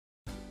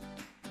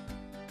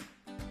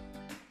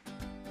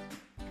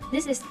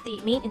This is the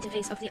main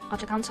interface of the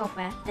AutoCount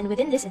software, and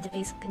within this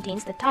interface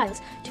contains the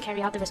tiles to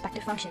carry out the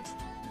respective functions.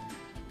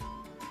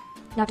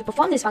 Now to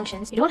perform these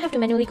functions, you don't have to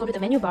manually go to the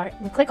menu bar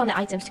and click on the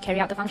items to carry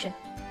out the function.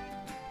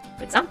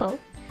 For example,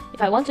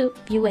 if I want to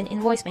view an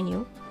invoice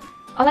menu,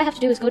 all I have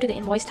to do is go to the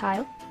invoice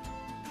tile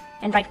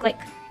and right click.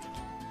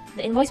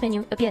 The invoice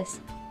menu appears.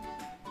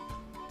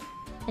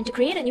 And to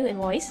create a new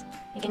invoice,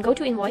 you can go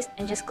to invoice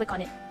and just click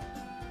on it.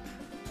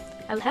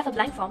 I will have a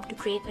blank form to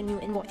create a new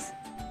invoice.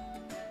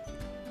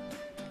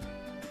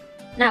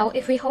 Now,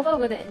 if we hover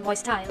over the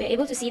invoice tile, we are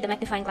able to see the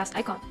magnifying glass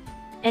icon.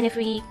 And if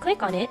we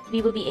click on it,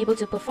 we will be able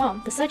to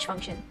perform the search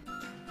function.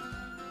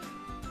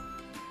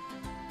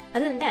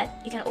 Other than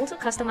that, you can also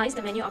customize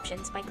the menu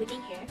options by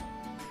clicking here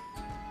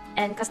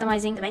and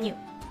customizing the menu.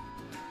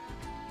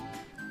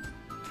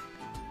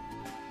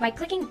 By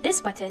clicking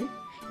this button,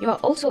 you are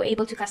also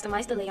able to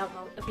customize the layout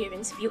mode,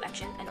 appearance, view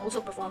action, and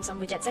also perform some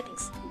widget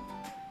settings.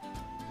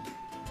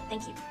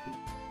 Thank you.